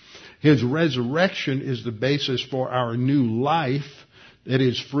justification. His resurrection is the basis for our new life that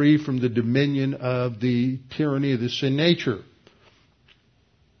is free from the dominion of the tyranny of the sin nature.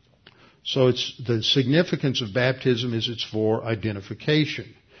 So it's the significance of baptism is it's for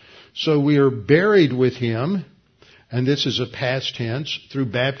identification. So we are buried with him, and this is a past tense,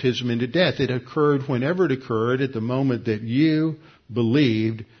 through baptism into death. It occurred whenever it occurred, at the moment that you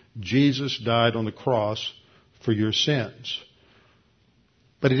believed Jesus died on the cross for your sins.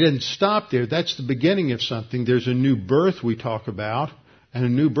 But it didn't stop there. That's the beginning of something. There's a new birth we talk about, and a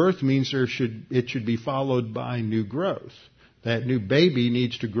new birth means it should be followed by new growth. That new baby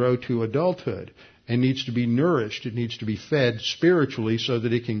needs to grow to adulthood and needs to be nourished. It needs to be fed spiritually so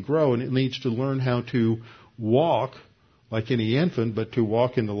that it can grow, and it needs to learn how to walk like any infant, but to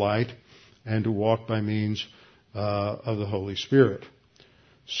walk in the light and to walk by means of the Holy Spirit.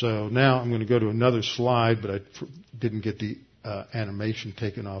 So now I'm going to go to another slide, but I didn't get the animation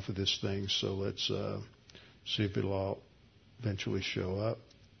taken off of this thing, so let's see if it'll all eventually show up.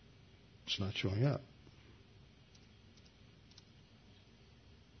 It's not showing up.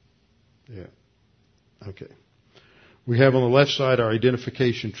 Yeah. Okay. We have on the left side our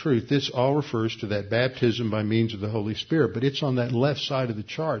identification truth. This all refers to that baptism by means of the Holy Spirit, but it's on that left side of the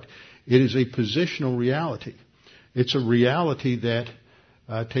chart. It is a positional reality. It's a reality that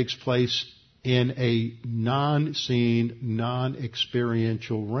takes place in a non-seen,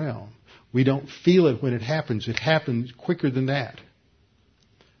 non-experiential realm. We don't feel it when it happens. It happens quicker than that.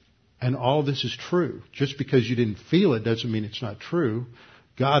 And all this is true. Just because you didn't feel it doesn't mean it's not true.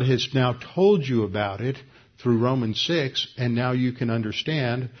 God has now told you about it through Romans 6, and now you can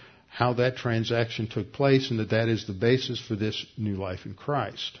understand how that transaction took place and that is the basis for this new life in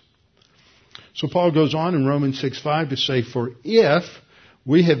Christ. So Paul goes on in Romans 6:5 to say, for if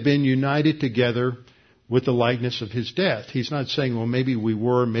we have been united together with the likeness of his death. He's not saying, well, maybe we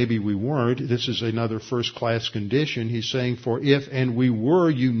were, maybe we weren't. This is another first-class condition. He's saying, for if and we were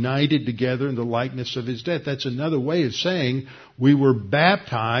united together in the likeness of his death. That's another way of saying we were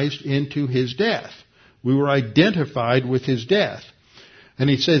baptized into his death. We were identified with his death. And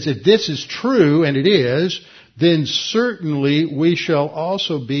he says, if this is true, and it is, then certainly we shall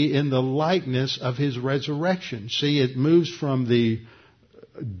also be in the likeness of his resurrection. See, it moves from the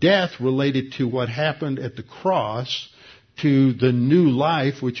death related to what happened at the cross to the new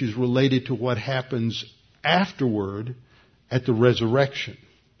life, which is related to what happens afterward at the resurrection.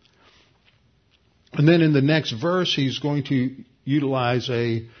 And then in the next verse, he's going to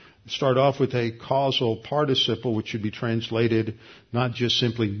start off with a causal participle, which should be translated not just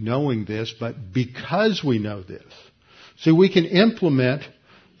simply knowing this, but because we know this. So we can implement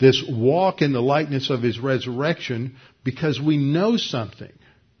this walk in the likeness of his resurrection because we know something.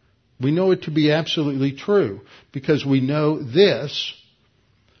 We know it to be absolutely true because we know this,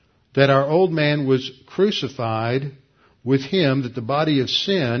 that our old man was crucified with him, that the body of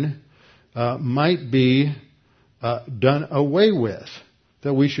sin might be done away with,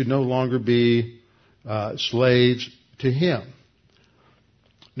 that we should no longer be slaves to him.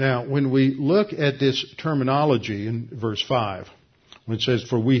 Now, when we look at this terminology in verse 5, when it says,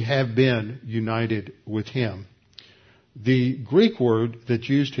 for we have been united with him, the Greek word that's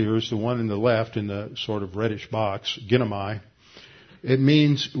used here is the one in the left in the sort of reddish box, ginomai. It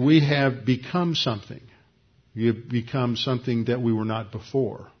means we have become something. We have become something that we were not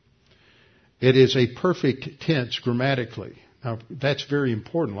before. It is a perfect tense grammatically. Now, that's very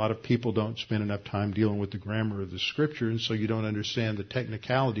important. A lot of people don't spend enough time dealing with the grammar of the Scripture, and so you don't understand the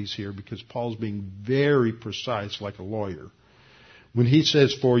technicalities here because Paul's being very precise like a lawyer. When he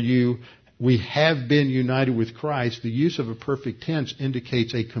says, for you, we have been united with Christ, the use of a perfect tense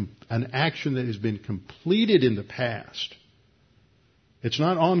indicates an action that has been completed in the past. It's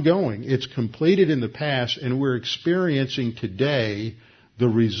not ongoing. It's completed in the past, and we're experiencing today the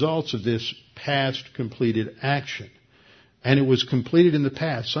results of this past completed action. And it was completed in the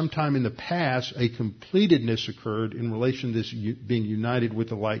past. Sometime in the past, a completedness occurred in relation to this being united with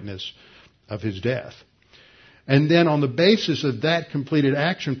the likeness of his death. And then on the basis of that completed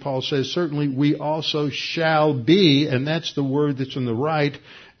action, Paul says, certainly we also shall be, and that's the word that's on the right,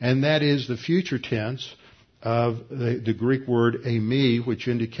 and that is the future tense of the Greek word eimi, which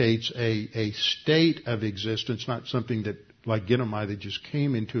indicates a state of existence, not something that, like ginomai, that just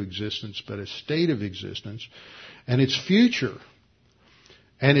came into existence, but a state of existence. And it's future.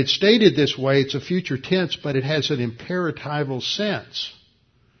 And it's stated this way, it's a future tense, but it has an imperatival sense.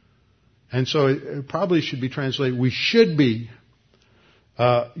 And so it probably should be translated, we should be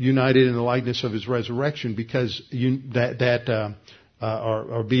united in the likeness of his resurrection, because or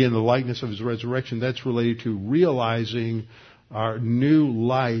be in the likeness of his resurrection, that's related to realizing our new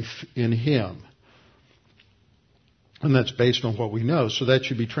life in him. And that's based on what we know. So that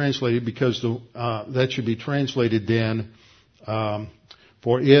should be translated that should be translated then,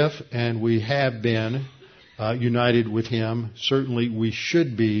 for if and we have been united with him, certainly we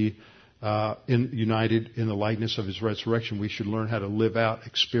should be united in the likeness of his resurrection. We should learn how to live out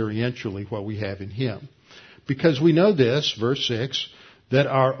experientially what we have in him. Because we know this, verse 6, that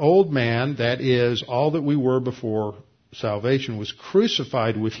our old man, that is, all that we were before salvation, was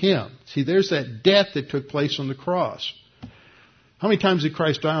crucified with him. See, there's that death that took place on the cross. How many times did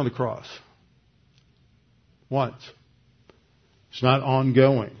Christ die on the cross? Once. It's not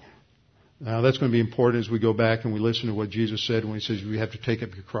ongoing. Now, that's going to be important as we go back and we listen to what Jesus said when he says we have to take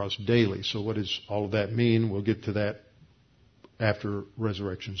up your cross daily. So what does all of that mean? We'll get to that after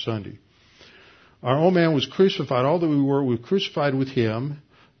Resurrection Sunday. Our old man was crucified. All that we were crucified with him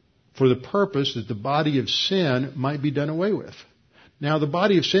for the purpose that the body of sin might be done away with. Now, the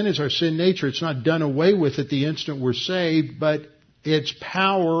body of sin is our sin nature. It's not done away with at the instant we're saved, but its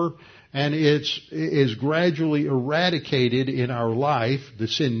power and is gradually eradicated in our life. The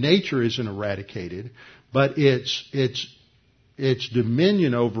sin nature isn't eradicated, but its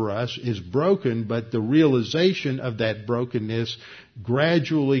dominion over us is broken, but the realization of that brokenness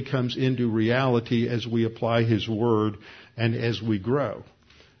gradually comes into reality as we apply his word and as we grow.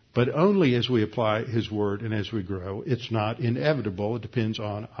 But only as we apply his word and as we grow. It's not inevitable. It depends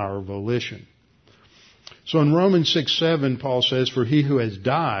on our volition. So in Romans 6:7, Paul says, "For he who has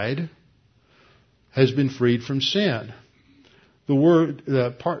died has been freed from sin." The word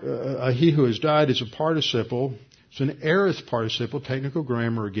he who has died is a participle. It's an aorist participle, technical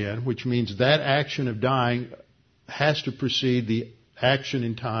grammar again, which means that action of dying has to precede the action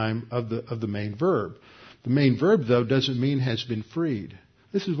in time of the main verb. The main verb, though, doesn't mean has been freed.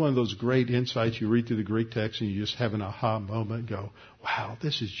 This is one of those great insights. You read through the Greek text and you just have an aha moment and go, wow,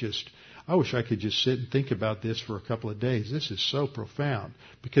 this is just, I wish I could just sit and think about this for a couple of days. This is so profound,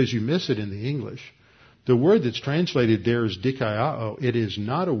 because you miss it in the English. The word that's translated there is dikaiao. It is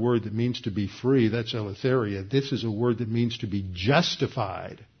not a word that means to be free. That's eletheria. This is a word that means to be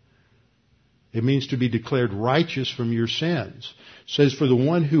justified. It means to be declared righteous from your sins. It says, for the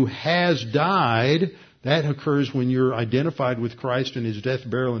one who has died, that occurs when you're identified with Christ in His death,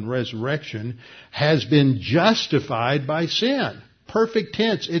 burial, and resurrection, has been justified by sin. Perfect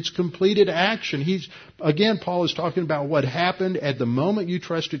tense. It's completed action. Paul is talking about what happened at the moment you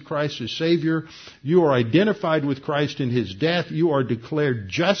trusted Christ as Savior. You are identified with Christ in His death. You are declared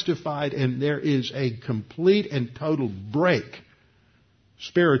justified, and there is a complete and total break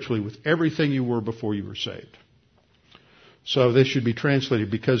spiritually with everything you were before you were saved. So this should be translated,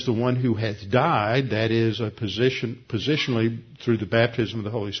 because the one who has died, that is a positionally through the baptism of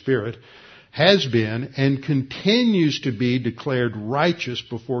the Holy Spirit, has been and continues to be declared righteous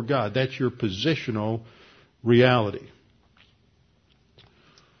before God. That's your positional reality.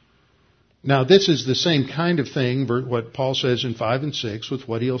 Now, this is the same kind of thing, what Paul says in 5 and 6, with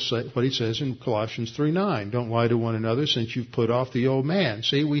what he says in Colossians 3:9. Don't lie to one another, since you've put off the old man.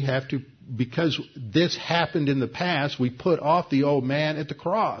 See, we have to, because this happened in the past, we put off the old man at the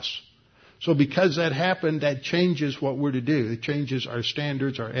cross. So because that happened, that changes what we're to do. It changes our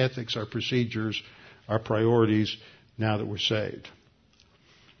standards, our ethics, our procedures, our priorities, now that we're saved.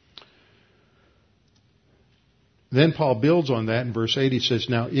 Then Paul builds on that in verse 8. He says,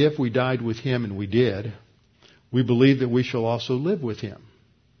 now if we died with Him, and we did, we believe that we shall also live with Him.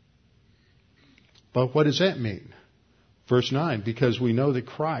 But what does that mean? Verse 9, because we know that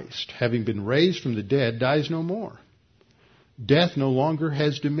Christ, having been raised from the dead, dies no more. Death no longer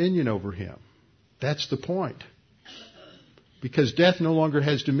has dominion over Him. That's the point. Because death no longer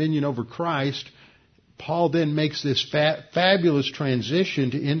has dominion over Christ, Paul then makes this fabulous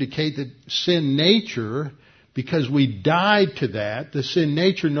transition to indicate that sin nature, because we died to that, the sin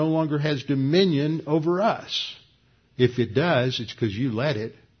nature no longer has dominion over us. If it does, it's because you let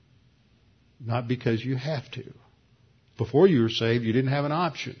it, not because you have to. Before you were saved, you didn't have an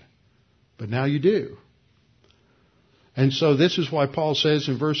option. But now you do. And so this is why Paul says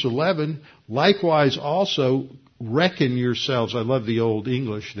in verse 11, likewise also reckon yourselves. I love the old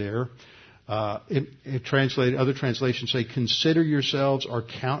English there. Other translations say consider yourselves or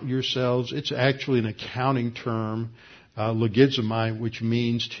count yourselves. It's actually an accounting term, logizomai, which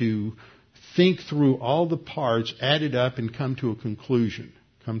means to think through all the parts, add it up, and come to a conclusion,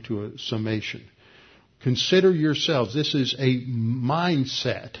 come to a summation. Consider yourselves. This is a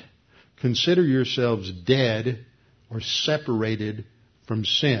mindset. Consider yourselves dead or separated from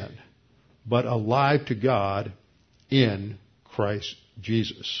sin, but alive to God in Christ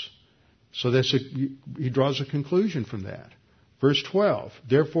Jesus. So he draws a conclusion from that. Verse 12,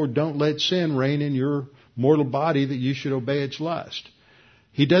 therefore don't let sin reign in your mortal body that you should obey its lust.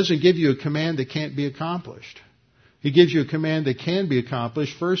 He doesn't give you a command that can't be accomplished. He gives you a command that can be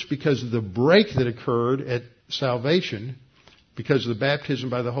accomplished, first because of the break that occurred at salvation, because of the baptism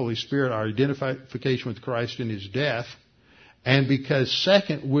by the Holy Spirit, our identification with Christ in His death, and because,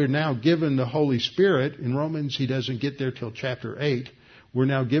 second, we're now given the Holy Spirit. In Romans, he doesn't get there till chapter 8. We're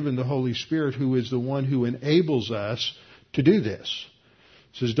now given the Holy Spirit, who is the one who enables us to do this.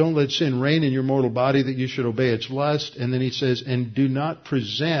 It says, don't let sin reign in your mortal body that you should obey its lust. And then he says, and do not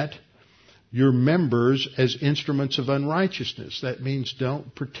present your members as instruments of unrighteousness. That means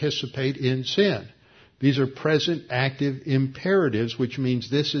don't participate in sin. These are present active imperatives, which means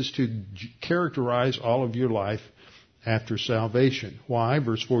this is to characterize all of your life after salvation. Why?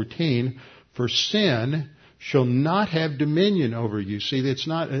 Verse 14, for sin shall not have dominion over you. See, it's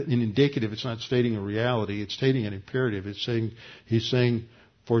not an indicative, it's not stating a reality, it's stating an imperative. He's saying,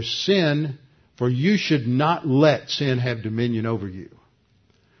 for you should not let sin have dominion over you,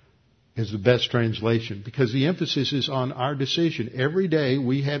 is the best translation, because the emphasis is on our decision. Every day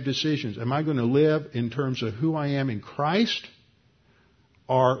we have decisions. Am I going to live in terms of who I am in Christ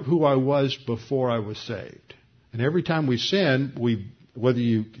or who I was before I was saved? And every time we sin, whether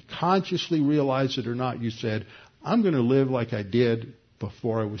you consciously realize it or not, you said, I'm going to live like I did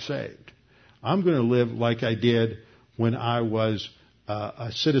before I was saved. I'm going to live like I did when I was a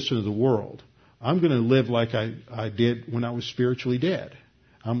citizen of the world. I'm going to live like I did when I was spiritually dead.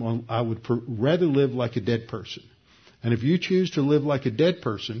 I would rather live like a dead person. And if you choose to live like a dead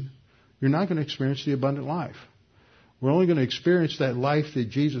person, you're not going to experience the abundant life. We're only going to experience that life that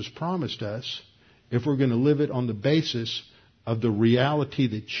Jesus promised us if we're going to live it on the basis of the reality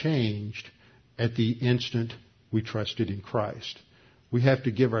that changed at the instant we trusted in Christ. We have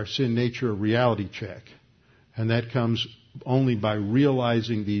to give our sin nature a reality check. And that comes only by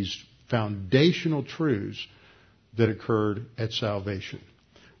realizing these foundational truths that occurred at salvation.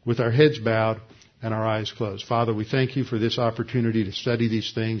 With our heads bowed and our eyes closed. Father, we thank you for this opportunity to study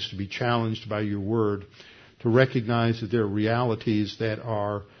these things, to be challenged by your word, to recognize that there are realities that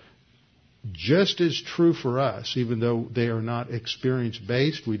are just as true for us, even though they are not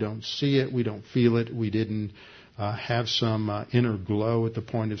experience-based. We don't see it, we don't feel it, we didn't have some inner glow at the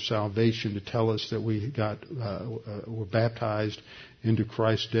point of salvation to tell us that we were baptized into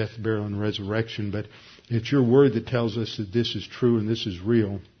Christ's death, burial, and resurrection. But it's your word that tells us that this is true and this is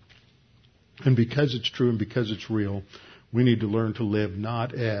real. And because it's true and because it's real, we need to learn to live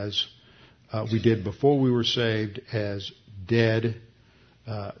not as we did before we were saved, as dead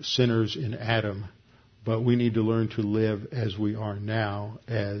sinners in Adam, but we need to learn to live as we are now,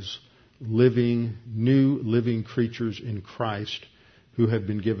 as new living creatures in Christ who have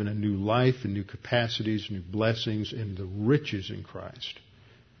been given a new life and new capacities, new blessings, and the riches in Christ.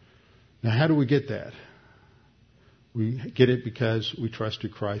 Now, how do we get that? We get it because we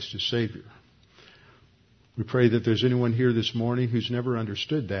trusted Christ as Savior. We pray that there's anyone here this morning who's never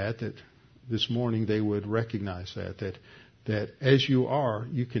understood that this morning they would recognize that as you are,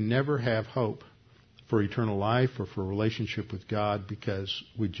 you can never have hope for eternal life or for a relationship with God because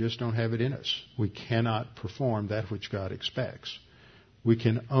we just don't have it in us. We cannot perform that which God expects. We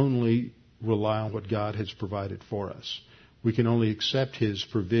can only rely on what God has provided for us. We can only accept His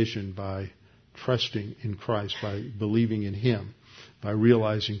provision by trusting in Christ, by believing in Him, by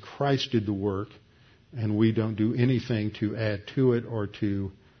realizing Christ did the work and we don't do anything to add to it or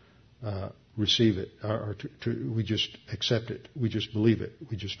to receive it, we just accept it. We just believe it.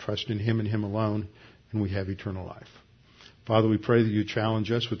 We just trust in Him and Him alone, and we have eternal life. Father, we pray that you challenge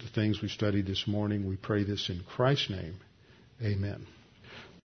us with the things we studied this morning. We pray this in Christ's name. Amen.